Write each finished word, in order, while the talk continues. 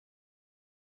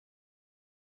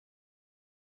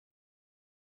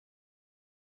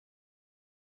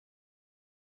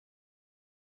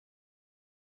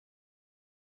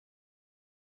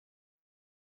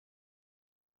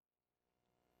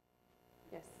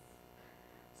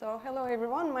So hello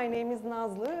everyone, my name is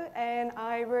Nazli and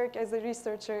I work as a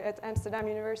researcher at Amsterdam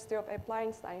University of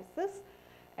Applied Sciences.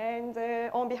 And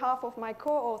on behalf of my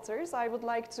co-authors, I would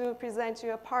like to present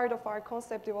you a part of our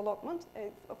concept development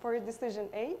for decision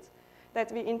 8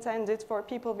 that we intended for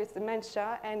people with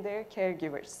dementia and their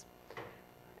caregivers.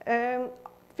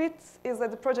 FIT is the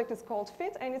project is called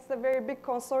FIT, and it's a very big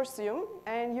consortium,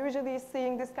 and usually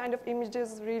seeing this kind of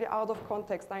images really out of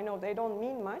context. I know they don't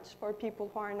mean much for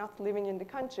people who are not living in the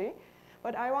country,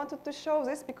 but I wanted to show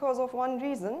this because of one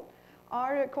reason.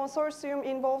 Our consortium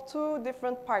involved two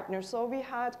different partners. So we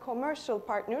had commercial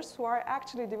partners who are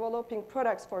actually developing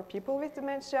products for people with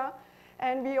dementia,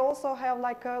 and we also have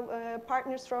like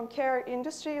partners from care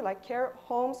industry, like care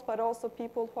homes, but also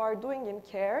people who are doing in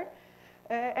care.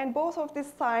 And both of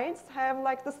these sides have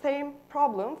like the same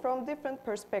problem from different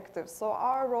perspectives. So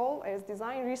our role as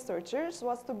design researchers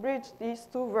was to bridge these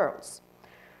two worlds.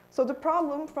 So the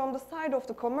problem from the side of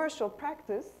the commercial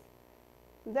practice,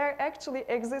 there actually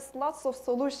exists lots of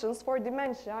solutions for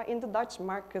dementia in the Dutch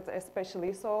market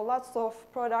especially. So lots of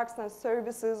products and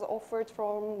services offered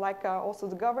from like also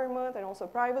the government and also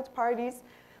private parties.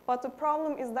 But the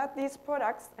problem is that these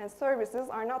products and services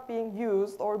are not being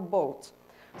used or bought.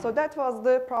 So that was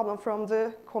the problem from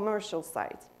the commercial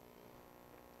side.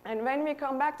 And when we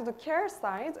come back to the care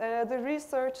side, the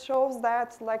research shows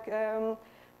that like,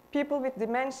 people with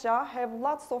dementia have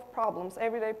lots of problems,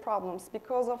 everyday problems,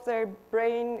 because of their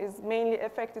brain is mainly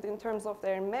affected in terms of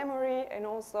their memory and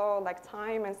also like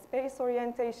time and space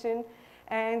orientation,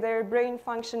 and their brain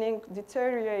functioning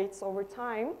deteriorates over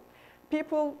time.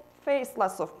 People face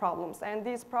lots of problems, and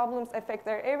these problems affect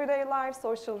their everyday life,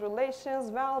 social relations,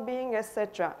 well-being,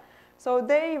 etc. So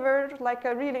they were like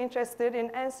really interested in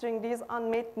answering these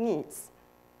unmet needs.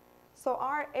 So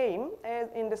our aim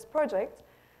in this project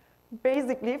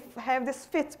basically have this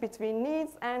fit between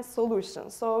needs and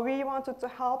solutions. So we wanted to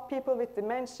help people with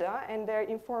dementia and their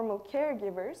informal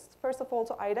caregivers, first of all,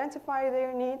 to identify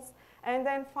their needs and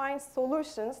then find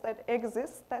solutions that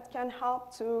exist that can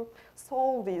help to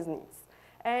solve these needs.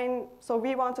 And so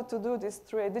we wanted to do this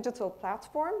through a digital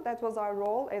platform. That was our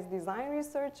role as design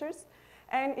researchers.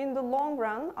 And in the long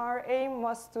run, our aim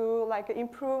was to like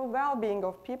improve well-being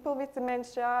of people with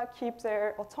dementia, keep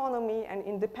their autonomy and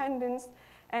independence,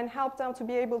 and help them to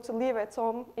be able to live at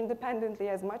home independently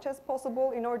as much as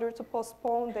possible in order to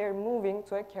postpone their moving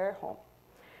to a care home.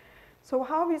 So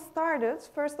how we started,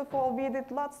 first of all, we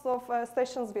did lots of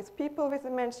sessions with people with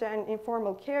dementia and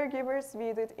informal caregivers.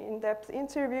 We did in-depth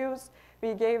interviews.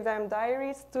 We gave them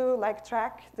diaries to like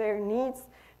track their needs.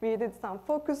 We did some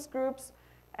focus groups.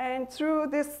 And through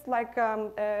this, like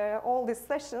all these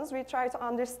sessions, we try to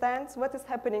understand what is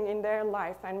happening in their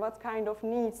life and what kind of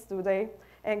needs do they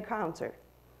encounter.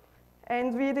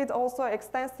 And we did also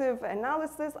extensive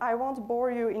analysis. I won't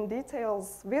bore you in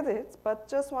details with it, but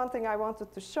just one thing I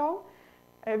wanted to show,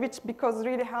 which because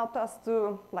really helped us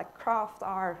to like craft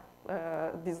our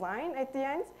design at the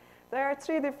end. There are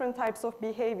 3 different types of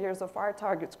behaviors of our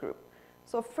target group.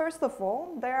 So first of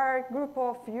all, there are a group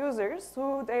of users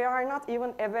who they are not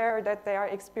even aware that they are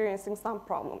experiencing some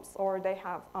problems or they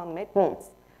have unmet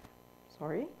needs.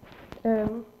 Sorry.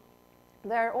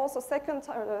 There are also second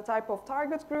type of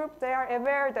target group. They are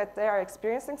aware that they are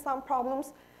experiencing some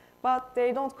problems, but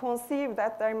they don't conceive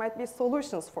that there might be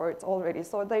solutions for it already,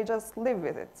 so they just live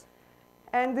with it.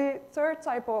 And the third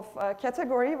type of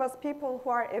category was people who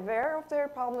are aware of their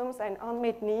problems and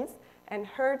unmet needs and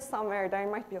heard somewhere there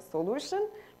might be a solution,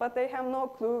 but they have no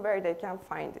clue where they can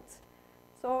find it.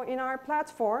 So in our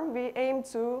platform, we aim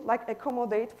to like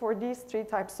accommodate for these 3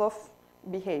 types of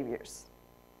behaviors.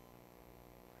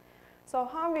 So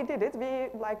how we did it,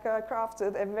 we like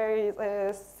crafted a very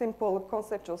simple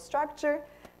conceptual structure,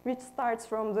 which starts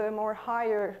from the more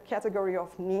higher category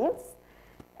of needs.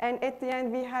 And at the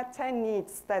end, we had 10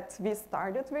 needs that we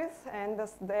started with, and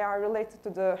they are related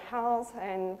to the health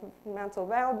and mental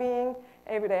well-being,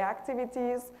 everyday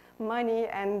activities, money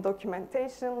and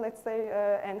documentation, let's say,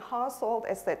 and household,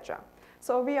 etc.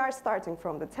 So we are starting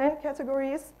from the 10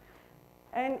 categories.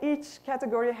 And each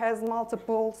category has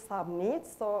multiple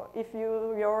sub-needs. So if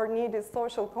your need is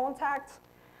social contact,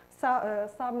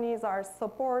 sub-needs are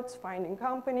support, finding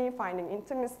company, finding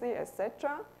intimacy,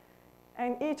 etc.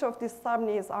 And each of these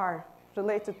sub-needs are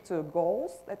related to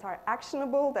goals that are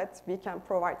actionable, that we can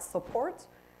provide support.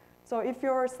 So if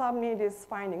your sub-need is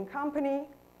finding company,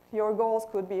 your goals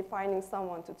could be finding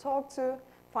someone to talk to,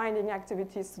 finding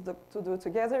activities to do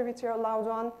together with your loved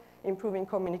one, improving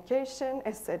communication,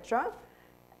 etc.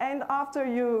 And after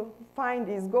you find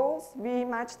these goals, we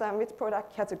match them with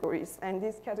product categories. And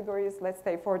these categories, let's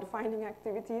say for the finding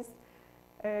activities,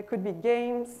 could be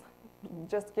games,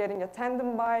 just getting a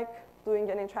tandem bike, doing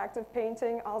an interactive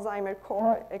painting, Alzheimer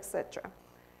core, etc.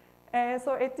 And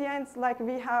so at the end, like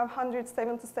we have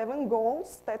 177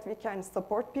 goals that we can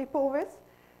support people with,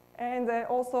 and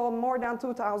also more than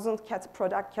 2,000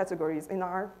 product categories in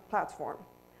our platform.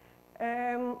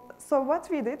 So what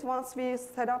we did once we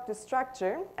set up the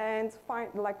structure and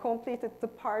completed the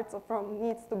parts from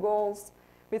needs to goals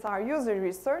with our user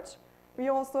research, we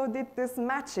also did this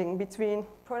matching between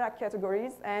product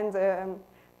categories and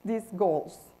these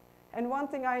goals. And one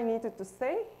thing I needed to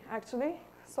say, actually,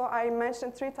 so I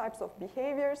mentioned 3 types of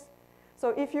behaviors. So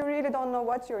if you really don't know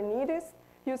what your need is,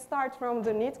 you start from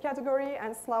the need category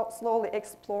and slowly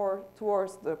explore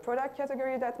towards the product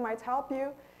category that might help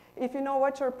you. If you know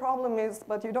what your problem is,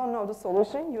 but you don't know the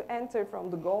solution, you enter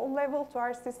from the goal level to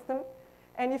our system.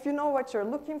 And if you know what you're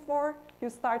looking for, you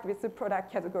start with the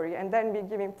product category, and then we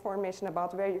give information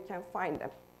about where you can find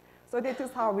them. So this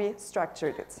is how we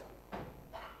structured it.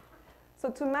 So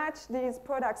to match these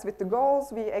products with the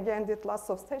goals, we again did lots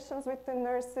of sessions with the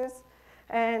nurses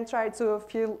and tried to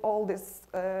fill all this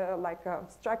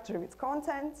structure with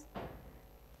content.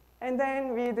 And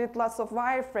then we did lots of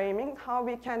wireframing, how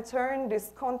we can turn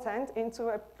this content into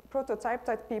a prototype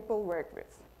that people work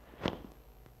with.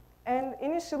 And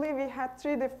initially, we had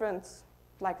 3 different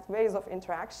ways of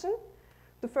interaction.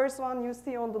 The first one you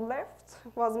see on the left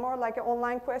was more like an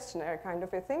online questionnaire kind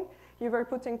of a thing. You were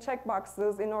putting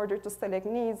checkboxes in order to select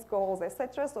needs, goals,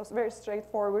 etc. So it's very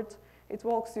straightforward. It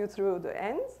walks you through the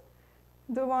end.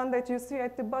 The one that you see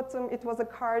at the bottom, it was a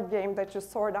card game that you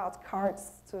sort out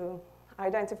cards to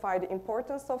identify the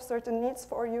importance of certain needs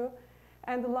for you.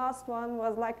 And the last one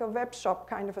was like a web shop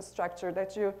kind of a structure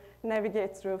that you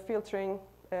navigate through, filtering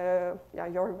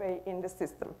your way in the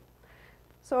system.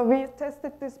 So we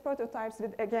tested these prototypes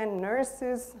with, again,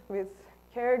 nurses, with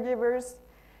caregivers,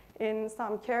 in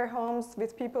some care homes,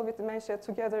 with people with dementia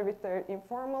together with their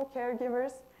informal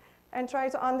caregivers, and try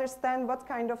to understand what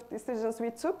kind of decisions we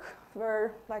took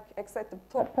were accepted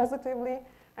positively,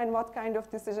 and what kind of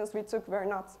decisions we took were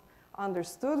not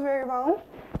understood very well.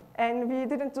 And we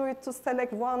didn't do it to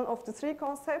select one of the 3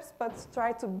 concepts, but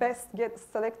try to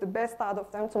select the best out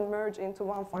of them to merge into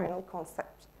one final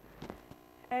concept.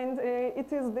 And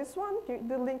it is this one.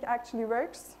 The link actually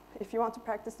works if you want to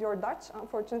practice your Dutch,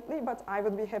 unfortunately, but I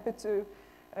would be happy to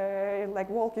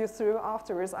walk you through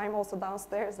afterwards. I'm also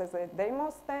downstairs as a demo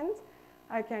stand.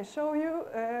 I can show you,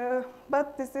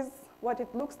 but this is what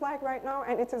it looks like right now,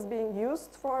 and it is being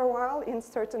used for a while in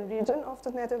certain region of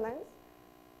the Netherlands.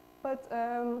 But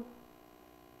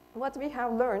what we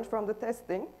have learned from the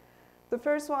testing, the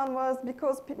first one was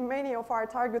because many of our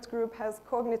target group has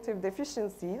cognitive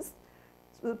deficiencies,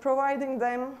 providing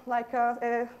them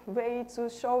a way to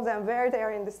show them where they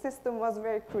are in the system was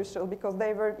very crucial, because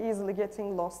they were easily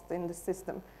getting lost in the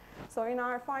system. So in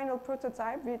our final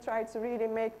prototype, we tried to really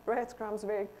make breadcrumbs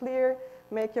very clear,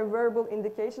 make a verbal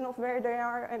indication of where they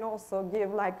are, and also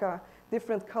give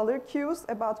different color cues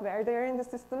about where they are in the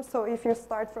system. So if you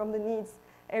start from the needs,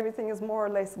 everything is more or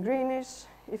less greenish.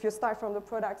 If you start from the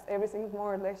products, everything is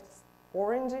more or less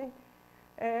orangey.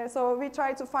 So we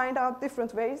try to find out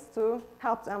different ways to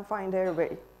help them find their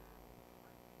way.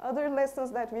 Other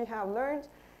lessons that we have learned,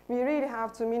 we really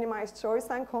have to minimize choice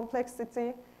and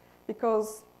complexity,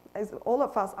 because as all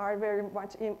of us are very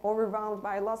much overwhelmed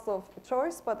by lots of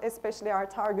choice, but especially our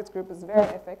target group is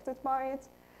very affected by it.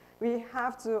 We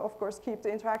have to, of course, keep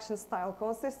the interaction style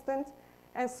consistent,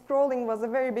 and scrolling was a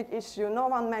very big issue. No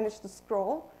one managed to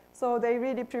scroll. So they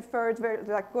really preferred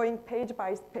going page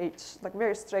by page,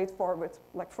 very straightforward,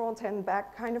 front and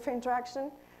back kind of interaction.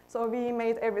 So we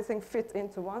made everything fit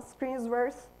into one screen's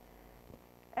worth.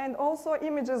 And also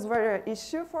images were an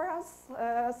issue for us.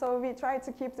 So we tried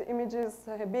to keep the images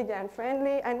big and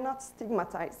friendly and not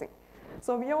stigmatizing.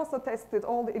 So we also tested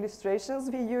all the illustrations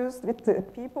we used with the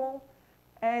people.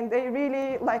 And they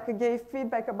really gave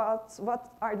feedback about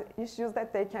what are the issues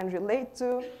that they can relate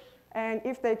to, and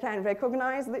if they can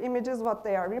recognize the images, what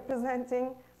they are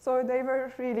representing. So they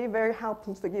were really very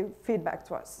helpful to give feedback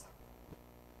to us.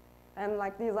 And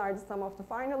these are some of the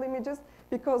final images.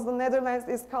 Because the Netherlands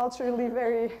is culturally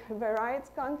very varied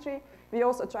country, we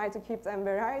also try to keep them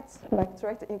varied,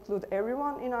 try to include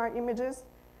everyone in our images.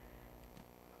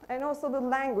 And also the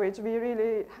language, we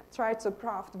really try to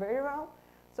craft very well.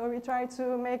 So we try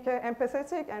to make an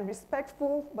empathetic and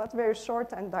respectful, but very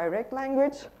short and direct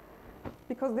language.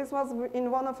 Because this was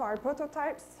in one of our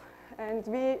prototypes, and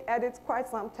we added quite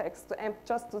some text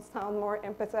just to sound more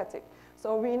empathetic.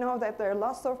 So we know that there are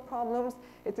lots of problems,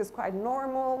 it is quite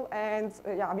normal, and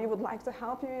we would like to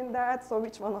help you in that. So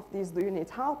which one of these do you need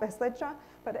help, etc.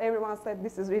 But everyone said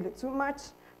this is really too much,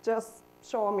 just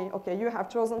show me, okay, you have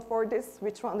chosen for this,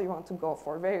 which one do you want to go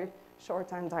for? Very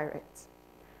short and direct.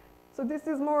 So this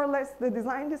is more or less the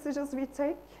design decisions we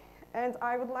take. And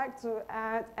I would like to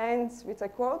end with a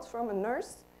quote from a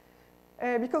nurse,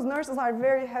 because nurses are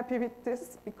very happy with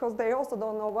this, because they also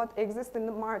don't know what exists in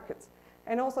the market.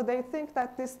 And also they think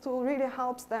that this tool really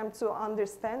helps them to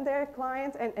understand their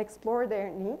client and explore their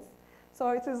needs. So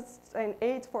it is an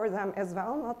aid for them as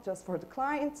well, not just for the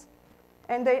client.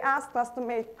 And they asked us to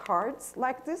make cards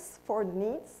like this for the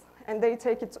needs, and they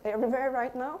take it everywhere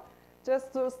right now,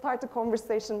 just to start a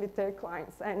conversation with their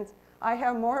clients. And I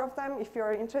have more of them. If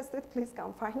you're interested, please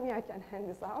come find me. I can hand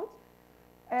this out.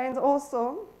 And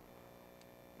also,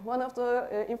 one of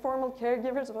the informal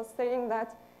caregivers was saying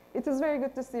that it is very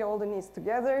good to see all the needs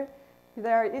together.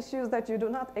 There are issues that you do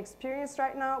not experience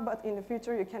right now, but in the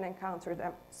future you can encounter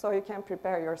them, so you can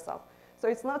prepare yourself. So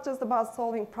it's not just about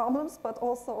solving problems, but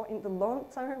also in the long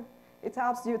term, it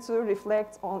helps you to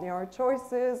reflect on your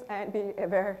choices and be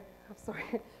aware,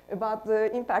 about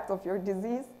the impact of your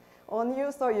disease on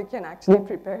you, so you can actually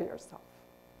prepare yourself.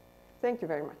 Thank you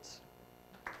very much.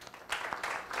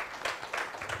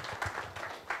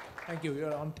 Thank you.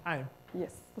 You're on time.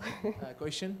 Yes.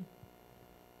 Question?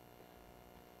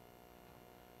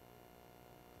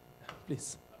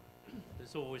 Please.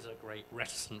 There's always a great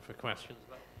reticence for questions.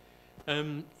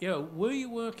 Yeah, were you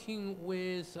working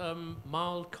with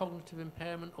mild cognitive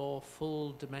impairment or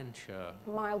full dementia?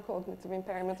 Mild cognitive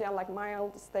impairment, yeah, like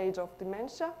mild stage of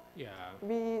dementia. Yeah.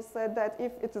 We said that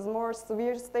if it is more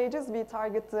severe stages, we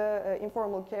target the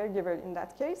informal caregiver in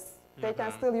that case. They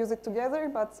can still use it together,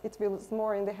 but it will be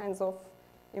more in the hands of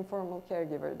informal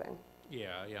caregiver then.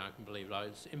 Yeah, yeah, I can believe that.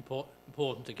 It's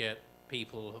important to get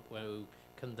people who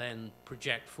can then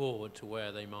project forward to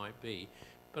where they might be.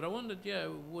 But I wondered, yeah,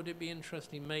 would it be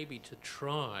interesting maybe to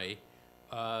try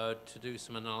to do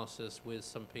some analysis with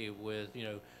some people with, you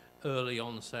know, early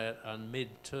onset and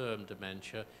mid-term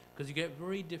dementia, because you get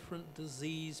very different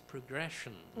disease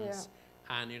progressions. Yeah.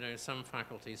 And, you know, some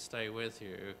faculties stay with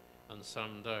you and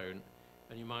some don't,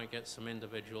 and you might get some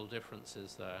individual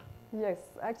differences there. Yes,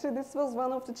 actually this was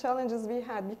one of the challenges we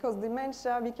had, because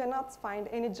dementia, we cannot find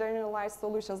any generalized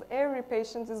solutions. Every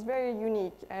patient is very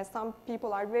unique. Some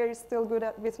people are very still good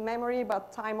with memory,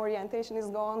 but time orientation is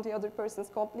gone. The other person is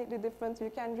completely different.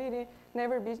 You can really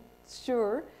never be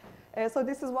sure. So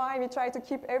this is why we try to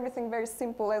keep everything very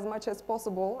simple as much as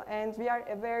possible. And we are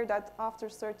aware that after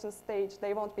a certain stage,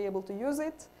 they won't be able to use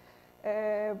it.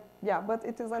 Yeah, but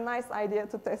it is a nice idea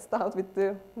to test out with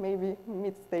the maybe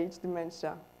mid-stage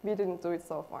dementia. We didn't do it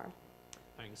so far.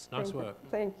 Thanks. Nice work.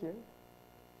 Thank you.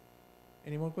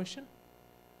 Any more question?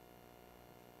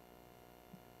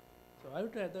 So I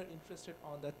would rather interested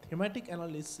on the thematic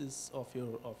analysis of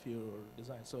your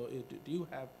design. So do you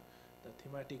have the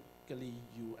thematically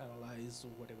you analyze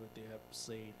whatever they have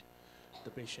said,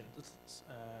 the patients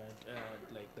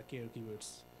and like the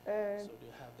caregivers? So do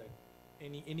you have that?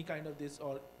 Any kind of this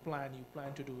or you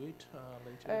plan to do it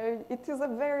later? It is a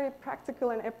very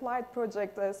practical and applied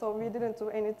project, so we didn't do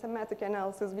any thematic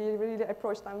analysis. We really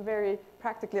approached them very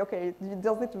practically. Okay,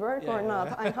 does it work or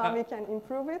not, and how we can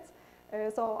improve it.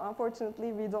 So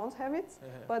unfortunately, we don't have it.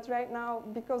 But right now,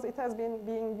 because it has been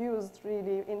being used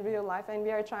really in real life, and we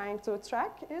are trying to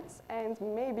track it, and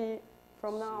maybe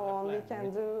from now on we can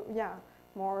do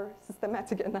more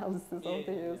systematic analysis of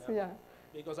the use. Yeah.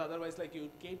 Because otherwise, like, you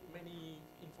get many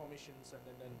informations and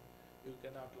then you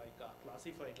cannot like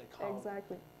classify it, like how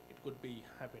it could be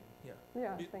happen. Yeah.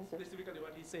 Yeah. Thank you. Specifically,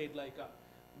 what he said, like a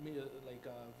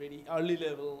very early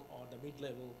level or the mid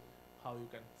level, how you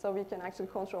can. So we can actually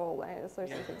control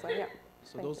certain things. Yeah.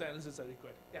 So those analysis are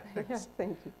required. Yeah. Thanks. Yeah.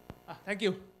 Thank you. Thank you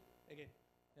again.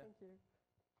 Yeah. Thank you.